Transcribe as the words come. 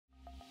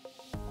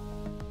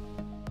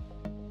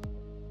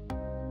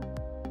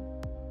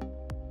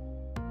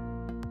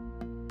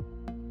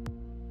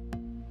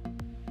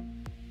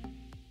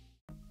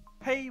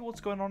Hey,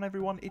 what's going on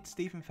everyone? It's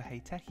Stephen for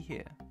Hey Techie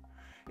here.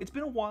 It's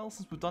been a while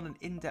since we've done an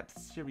in-depth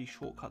Siri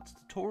Shortcuts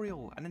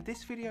tutorial, and in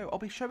this video I'll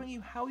be showing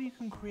you how you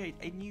can create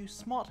a new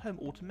smart home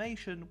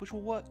automation which will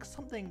work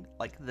something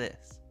like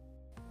this.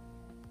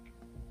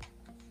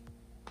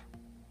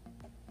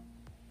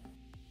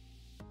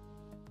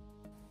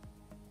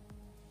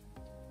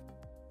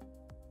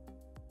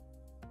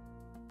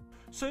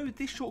 So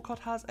this shortcut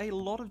has a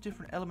lot of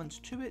different elements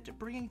to it,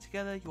 bringing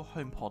together your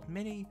HomePod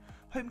Mini,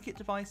 HomeKit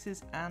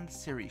devices and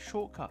Siri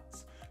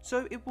Shortcuts,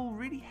 so it will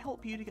really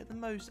help you to get the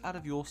most out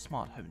of your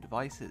smart home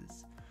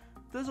devices.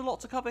 There's a lot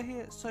to cover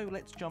here, so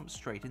let's jump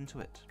straight into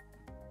it.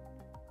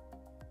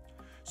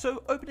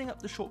 So opening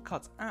up the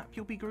Shortcuts app,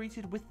 you'll be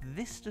greeted with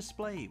this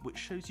display which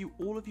shows you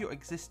all of your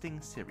existing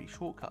Siri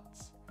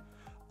Shortcuts.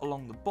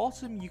 Along the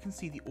bottom you can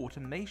see the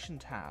Automation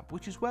tab,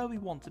 which is where we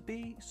want to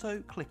be,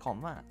 so click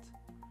on that.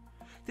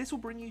 This will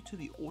bring you to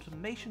the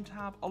Automation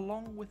tab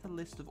along with a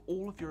list of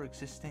all of your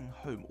existing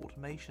home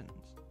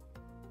automations.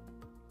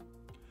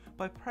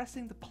 By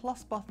pressing the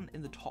plus button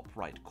in the top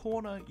right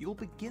corner, you'll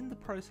begin the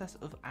process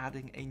of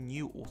adding a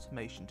new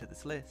automation to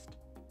this list.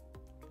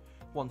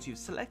 Once you've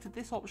selected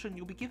this option,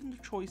 you'll be given the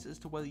choice as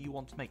to whether you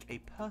want to make a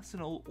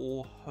personal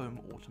or home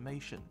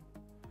automation.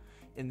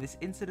 In this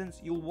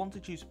instance, you'll want to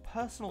choose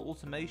personal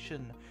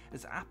automation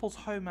as Apple's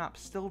Home app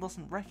still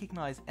doesn't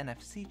recognize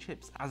NFC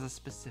chips as a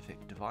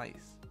specific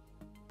device.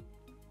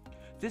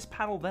 This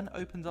panel then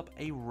opens up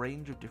a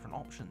range of different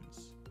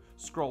options.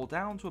 Scroll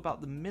down to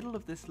about the middle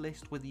of this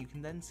list where you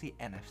can then see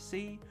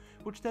NFC,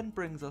 which then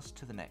brings us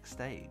to the next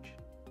stage.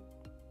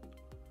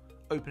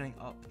 Opening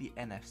up the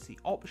NFC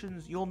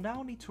options, you'll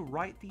now need to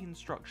write the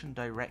instruction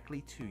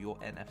directly to your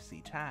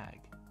NFC tag.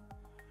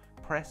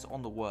 Press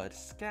on the word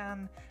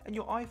scan and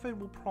your iPhone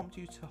will prompt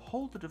you to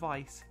hold the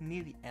device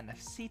near the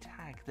NFC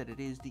tag that it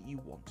is that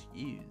you want to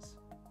use.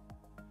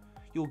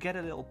 You'll get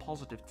a little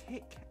positive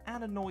tick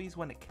and a noise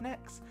when it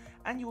connects,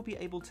 and you'll be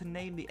able to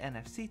name the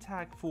NFC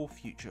tag for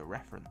future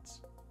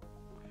reference.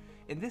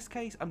 In this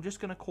case, I'm just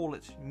going to call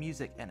it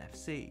Music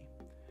NFC.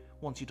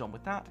 Once you're done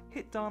with that,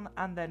 hit done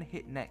and then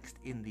hit next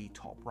in the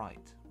top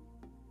right.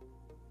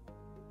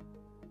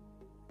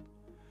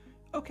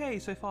 Okay,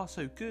 so far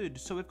so good.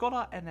 So we've got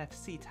our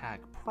NFC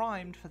tag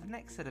primed for the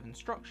next set of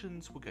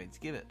instructions we're going to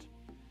give it.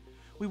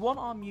 We want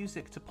our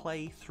music to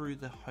play through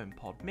the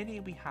HomePod Mini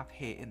we have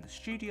here in the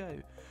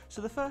studio,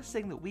 so the first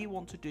thing that we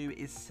want to do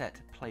is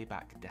set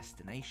Playback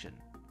destination.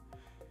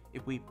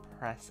 If we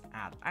press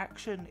Add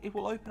Action, it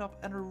will open up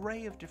an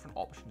array of different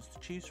options to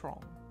choose from.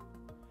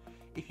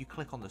 If you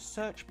click on the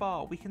search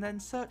bar, we can then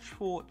search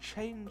for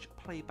Change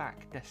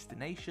Playback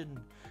Destination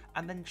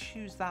and then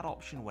choose that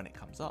option when it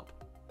comes up.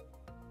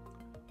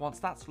 Once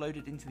that's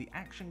loaded into the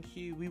action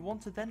queue, we want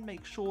to then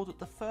make sure that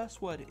the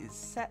first word is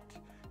set,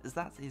 as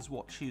that is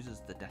what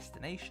chooses the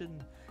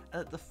destination,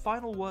 and that the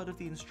final word of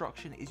the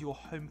instruction is your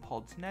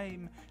HomePod's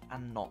name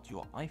and not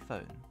your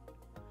iPhone.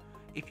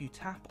 If you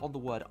tap on the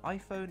word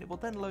iPhone, it will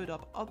then load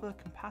up other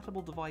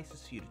compatible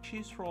devices for you to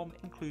choose from,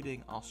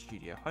 including our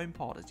studio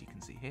HomePod, as you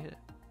can see here.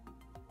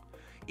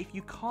 If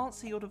you can't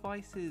see your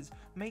devices,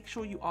 make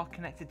sure you are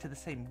connected to the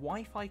same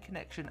Wi-Fi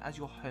connection as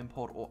your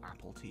HomePod or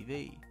Apple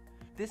TV.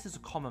 This is a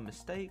common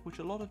mistake which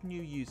a lot of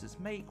new users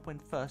make when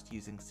first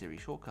using Siri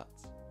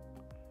Shortcuts.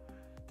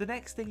 The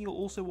next thing you'll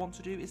also want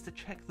to do is to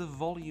check the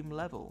volume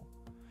level.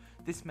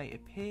 This may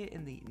appear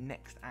in the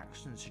Next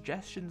Action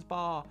Suggestions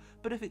bar,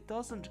 but if it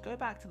doesn't, go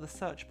back to the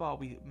search bar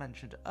we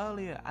mentioned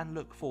earlier and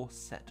look for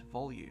Set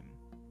Volume.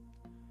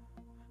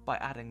 By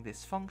adding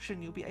this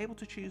function, you'll be able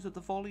to choose the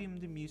volume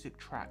the music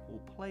track will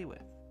play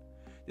with.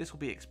 This will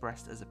be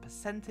expressed as a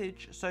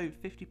percentage, so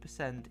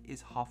 50%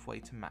 is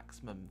halfway to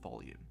maximum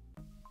volume.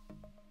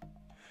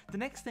 The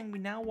next thing we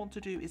now want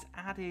to do is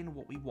add in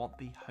what we want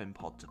the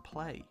HomePod to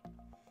play.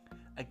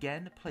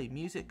 Again, Play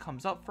Music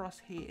comes up for us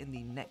here in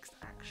the Next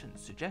Action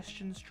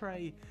Suggestions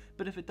tray,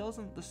 but if it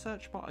doesn't, the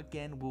search bar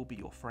again will be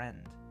your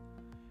friend.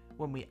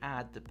 When we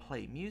add the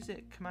Play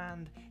Music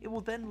command, it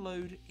will then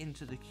load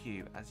into the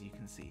queue as you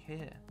can see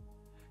here.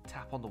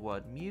 Tap on the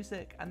word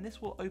Music and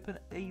this will open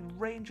a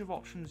range of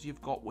options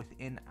you've got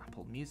within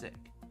Apple Music.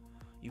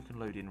 You can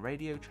load in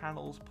radio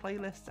channels,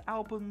 playlists,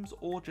 albums,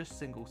 or just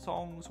single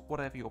songs,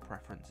 whatever your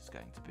preference is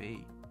going to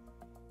be.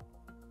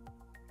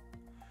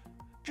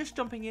 Just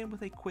jumping in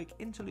with a quick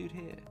interlude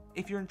here.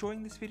 If you're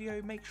enjoying this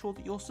video, make sure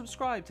that you're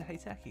subscribed to Hey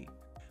Techie.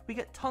 We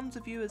get tons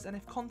of viewers, and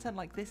if content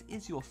like this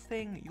is your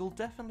thing, you'll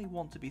definitely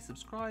want to be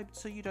subscribed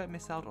so you don't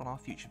miss out on our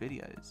future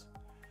videos.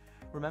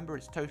 Remember,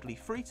 it's totally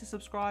free to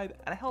subscribe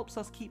and it helps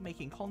us keep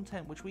making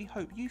content which we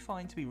hope you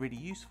find to be really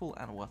useful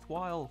and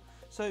worthwhile,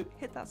 so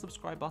hit that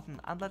subscribe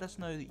button and let us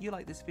know that you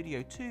like this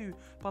video too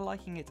by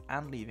liking it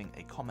and leaving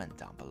a comment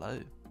down below.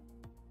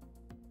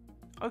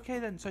 Okay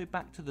then, so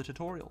back to the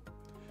tutorial.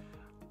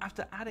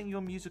 After adding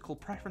your musical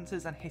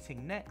preferences and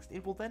hitting next,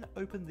 it will then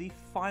open the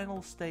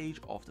final stage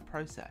of the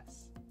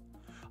process.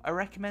 I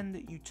recommend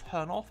that you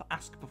turn off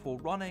Ask Before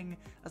Running,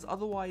 as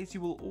otherwise you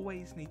will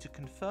always need to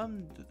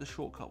confirm that the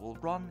shortcut will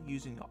run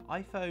using your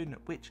iPhone,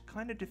 which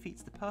kind of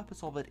defeats the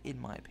purpose of it in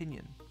my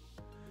opinion.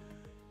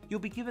 You'll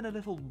be given a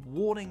little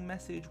warning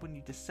message when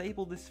you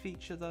disable this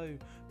feature though,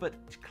 but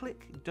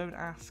click Don't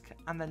Ask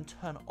and then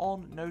turn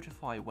on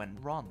Notify when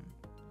run.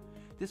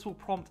 This will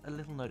prompt a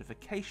little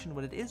notification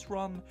when it is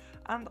run,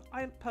 and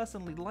I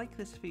personally like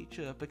this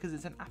feature because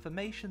it's an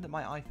affirmation that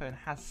my iPhone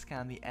has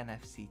scanned the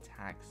NFC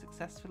tag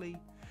successfully,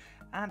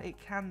 and it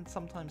can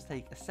sometimes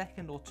take a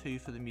second or two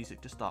for the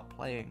music to start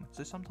playing,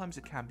 so sometimes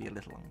it can be a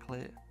little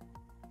unclear.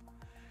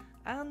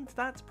 And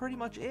that's pretty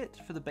much it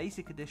for the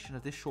basic edition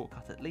of this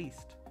shortcut at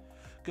least.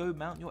 Go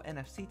mount your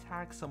NFC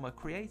tag somewhere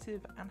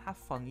creative and have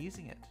fun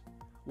using it.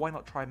 Why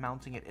not try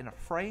mounting it in a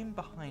frame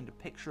behind a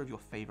picture of your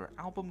favourite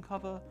album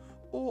cover,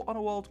 or on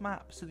a world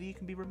map so that you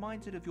can be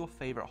reminded of your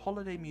favourite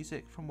holiday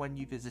music from when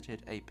you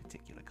visited a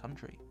particular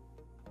country.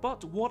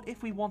 But what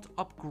if we want to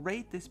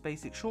upgrade this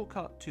basic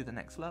shortcut to the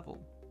next level?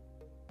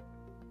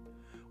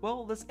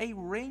 Well, there's a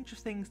range of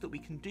things that we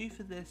can do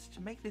for this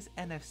to make this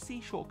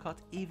NFC shortcut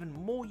even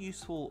more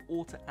useful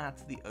or to add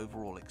to the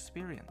overall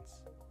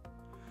experience.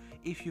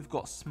 If you've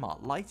got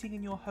smart lighting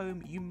in your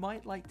home, you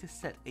might like to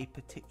set a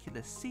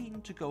particular scene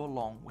to go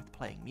along with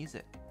playing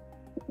music.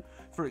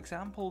 For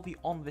example, the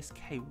OnVis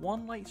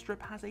K1 light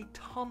strip has a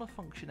ton of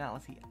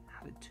functionality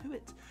added to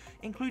it,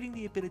 including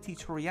the ability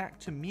to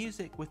react to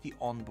music with the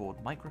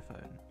onboard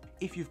microphone.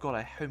 If you've got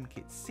a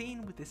HomeKit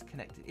scene with this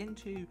connected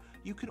into,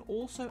 you can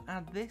also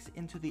add this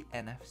into the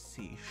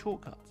NFC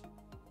shortcut.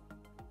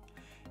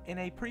 In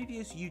a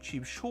previous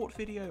YouTube short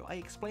video, I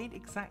explained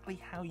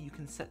exactly how you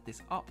can set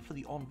this up for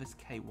the OnVis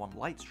K1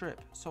 light strip,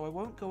 so I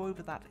won't go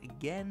over that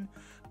again,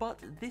 but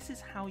this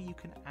is how you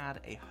can add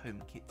a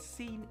HomeKit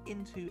scene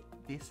into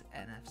this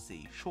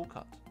NFC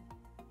shortcut.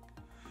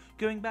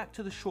 Going back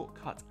to the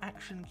shortcut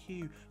action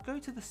queue, go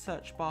to the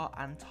search bar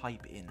and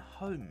type in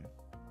Home.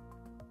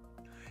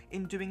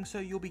 In doing so,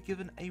 you'll be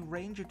given a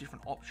range of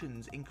different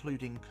options,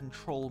 including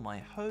Control My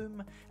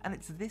Home, and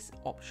it's this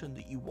option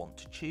that you want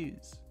to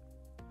choose.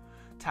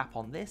 Tap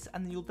on this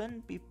and you'll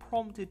then be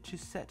prompted to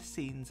set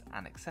scenes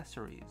and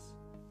accessories.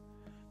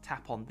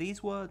 Tap on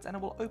these words and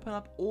it will open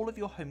up all of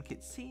your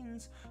HomeKit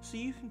scenes so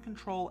you can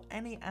control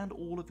any and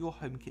all of your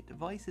HomeKit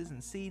devices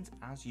and scenes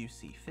as you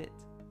see fit.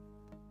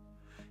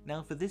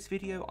 Now for this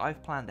video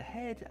I've planned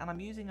ahead and I'm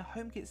using a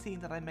HomeKit scene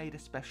that I made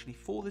especially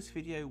for this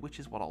video, which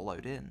is what I'll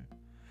load in.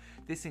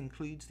 This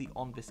includes the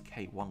OnVis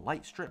K1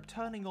 light strip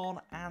turning on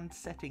and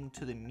setting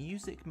to the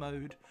music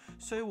mode,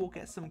 so we'll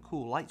get some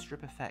cool light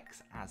strip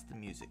effects as the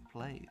music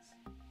plays.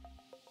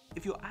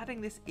 If you're adding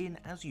this in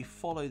as you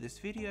follow this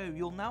video,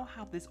 you'll now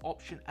have this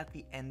option at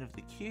the end of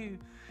the queue,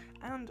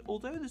 and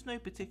although there's no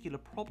particular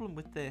problem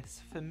with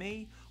this, for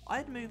me,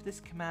 I'd move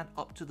this command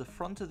up to the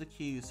front of the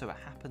queue so it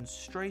happens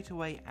straight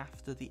away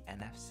after the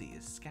NFC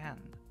is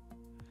scanned.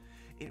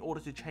 In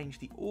order to change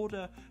the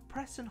order,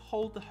 press and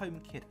hold the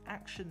HomeKit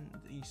action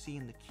that you see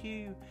in the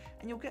queue,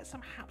 and you'll get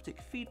some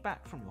haptic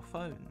feedback from your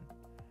phone.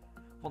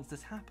 Once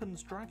this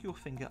happens, drag your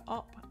finger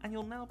up, and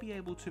you'll now be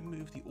able to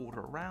move the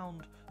order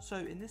around, so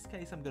in this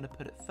case I'm going to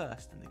put it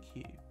first in the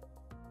queue.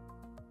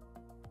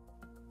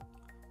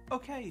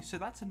 Okay, so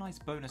that's a nice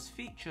bonus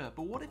feature,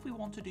 but what if we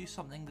want to do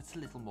something that's a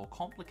little more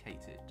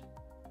complicated?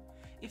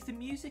 If the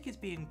music is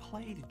being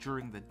played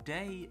during the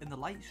day and the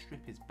light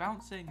strip is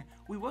bouncing,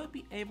 we won't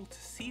be able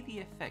to see the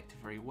effect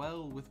very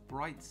well with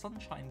bright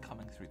sunshine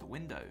coming through the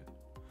window.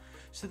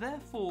 So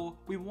therefore,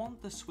 we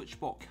want the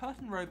SwitchBot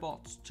curtain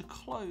robots to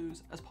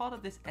close as part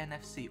of this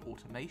NFC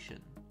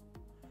automation.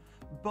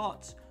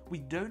 But we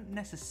don't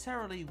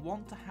necessarily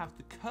want to have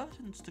the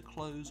curtains to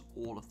close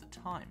all of the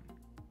time.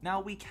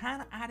 Now we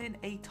can add in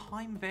a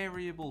time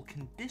variable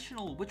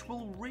conditional, which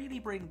will really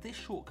bring this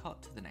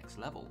shortcut to the next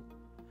level.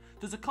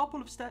 There's a couple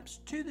of steps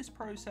to this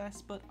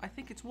process, but I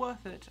think it's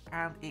worth it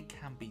and it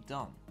can be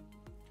done.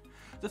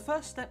 The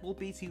first step will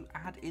be to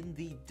add in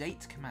the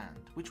date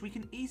command, which we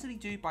can easily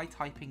do by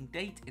typing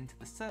date into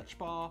the search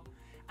bar,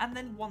 and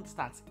then once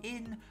that's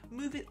in,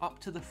 move it up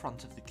to the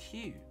front of the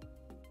queue.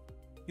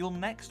 You'll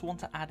next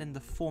want to add in the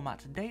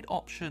format date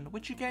option,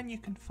 which again you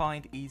can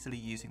find easily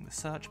using the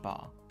search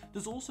bar.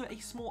 There's also a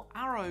small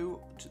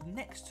arrow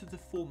next to the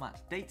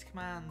format date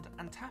command,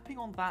 and tapping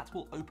on that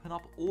will open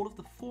up all of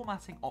the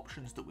formatting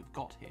options that we've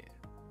got here.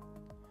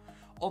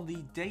 On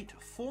the date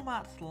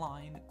format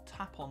line,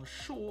 tap on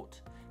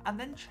short and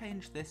then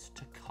change this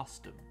to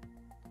custom.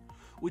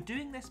 We're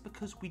doing this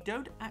because we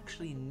don't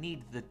actually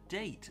need the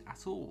date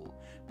at all,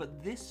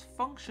 but this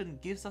function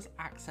gives us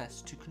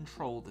access to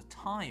control the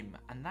time,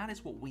 and that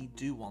is what we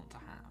do want to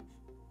have.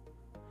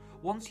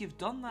 Once you've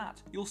done that,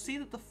 you'll see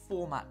that the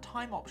format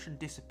time option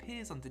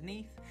disappears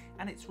underneath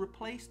and it's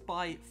replaced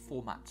by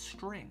format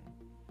string.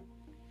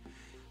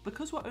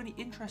 Because we're only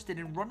interested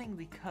in running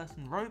the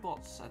curtain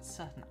robots at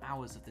certain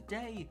hours of the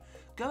day,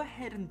 go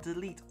ahead and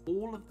delete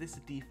all of this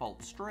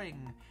default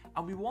string,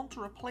 and we want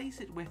to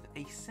replace it with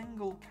a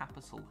single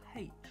capital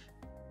H.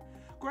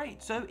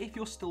 Great, so if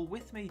you're still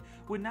with me,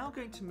 we're now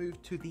going to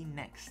move to the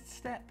next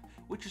step,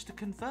 which is to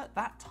convert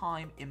that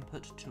time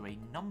input to a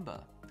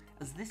number,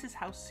 as this is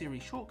how Siri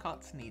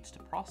Shortcuts needs to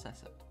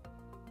process it.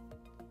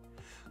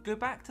 Go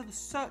back to the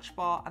search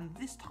bar and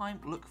this time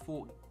look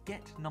for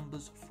Get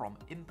Numbers from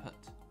Input.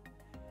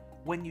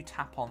 When you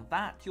tap on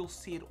that, you'll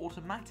see it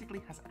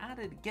automatically has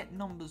added get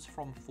numbers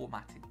from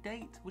formatted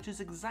date, which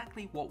is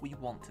exactly what we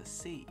want to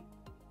see.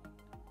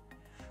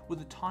 With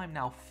the time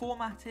now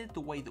formatted the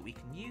way that we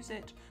can use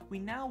it, we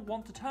now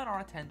want to turn our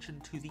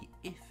attention to the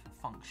if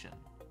function.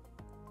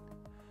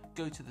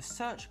 Go to the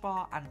search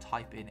bar and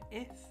type in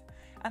if,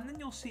 and then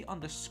you'll see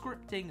under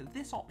scripting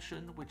this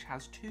option which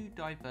has two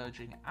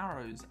diverging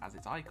arrows as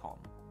its icon.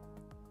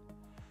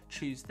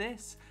 Choose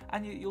this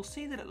and you'll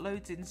see that it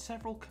loads in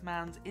several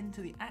commands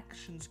into the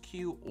actions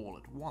queue all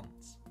at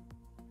once.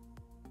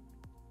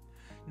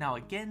 Now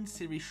again,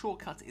 Siri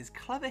Shortcuts is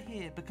clever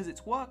here because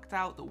it's worked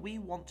out that we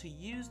want to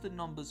use the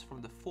numbers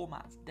from the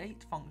format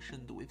date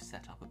function that we've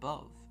set up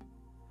above.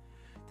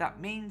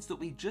 That means that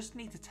we just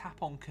need to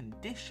tap on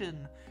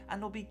condition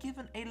and we'll be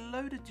given a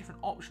load of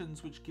different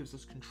options which gives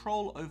us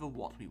control over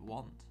what we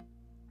want.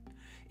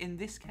 In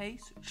this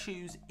case,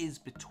 choose is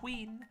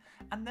between,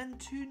 and then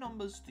two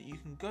numbers that you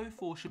can go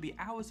for should be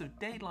hours of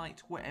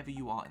daylight wherever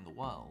you are in the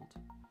world.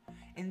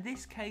 In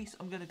this case,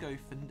 I'm going to go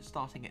for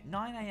starting at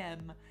 9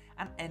 AM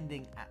and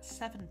ending at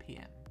 7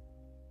 PM.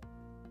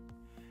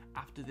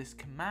 After this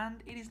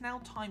command, it is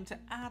now time to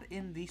add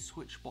in the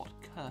SwitchBot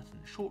curtain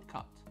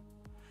shortcut.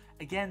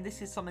 Again,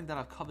 this is something that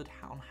I've covered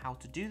on how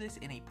to do this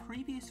in a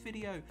previous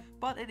video,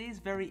 but it is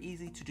very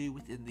easy to do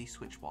within the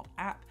SwitchBot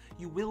app.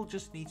 You will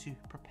just need to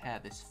prepare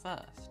this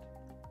first.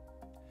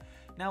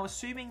 Now,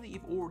 assuming that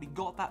you've already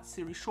got that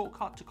Siri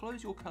shortcut to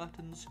close your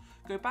curtains,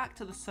 go back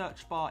to the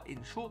search bar in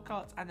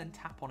Shortcuts and then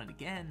tap on it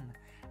again.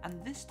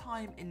 And this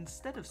time,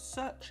 instead of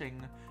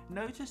searching,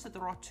 notice that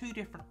there are two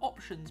different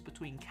options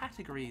between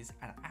categories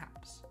and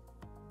apps.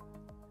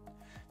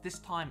 This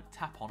time,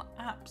 tap on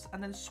apps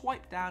and then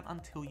swipe down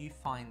until you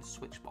find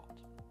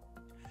SwitchBot.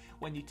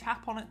 When you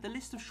tap on it, the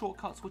list of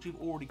shortcuts which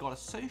you've already got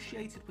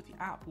associated with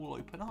the app will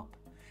open up.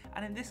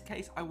 And in this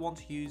case, I want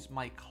to use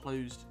my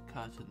closed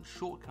curtain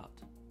shortcut.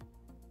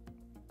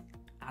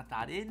 Add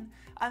that in,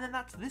 and then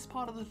that's this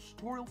part of the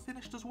tutorial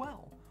finished as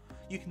well.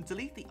 You can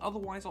delete the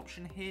otherwise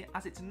option here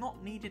as it's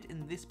not needed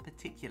in this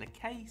particular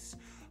case,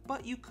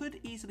 but you could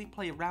easily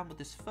play around with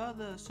this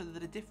further so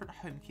that a different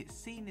HomeKit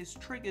scene is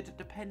triggered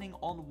depending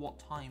on what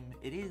time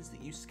it is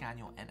that you scan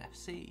your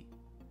NFC.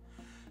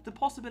 The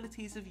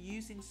possibilities of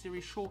using Siri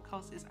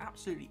Shortcuts is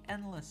absolutely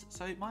endless,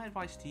 so my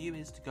advice to you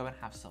is to go and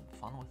have some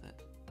fun with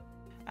it.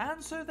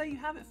 And so there you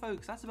have it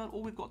folks, that's about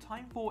all we've got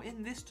time for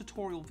in this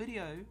tutorial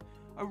video.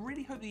 I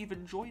really hope that you've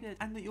enjoyed it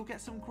and that you'll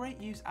get some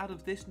great use out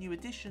of this new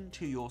addition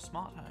to your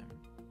smart home.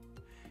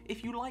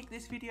 If you like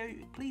this video,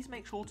 please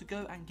make sure to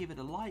go and give it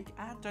a like,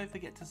 and don't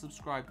forget to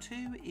subscribe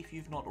too if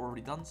you've not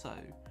already done so.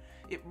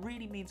 It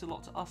really means a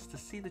lot to us to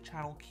see the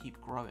channel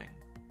keep growing.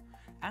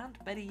 And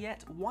better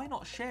yet, why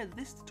not share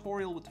this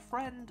tutorial with a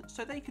friend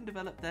so they can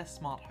develop their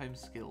smart home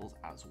skills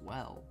as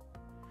well.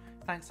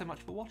 Thanks so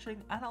much for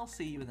watching, and I'll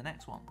see you in the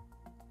next one.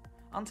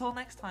 Until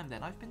next time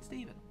then, I've been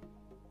Steven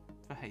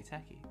for Hey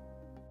Techie.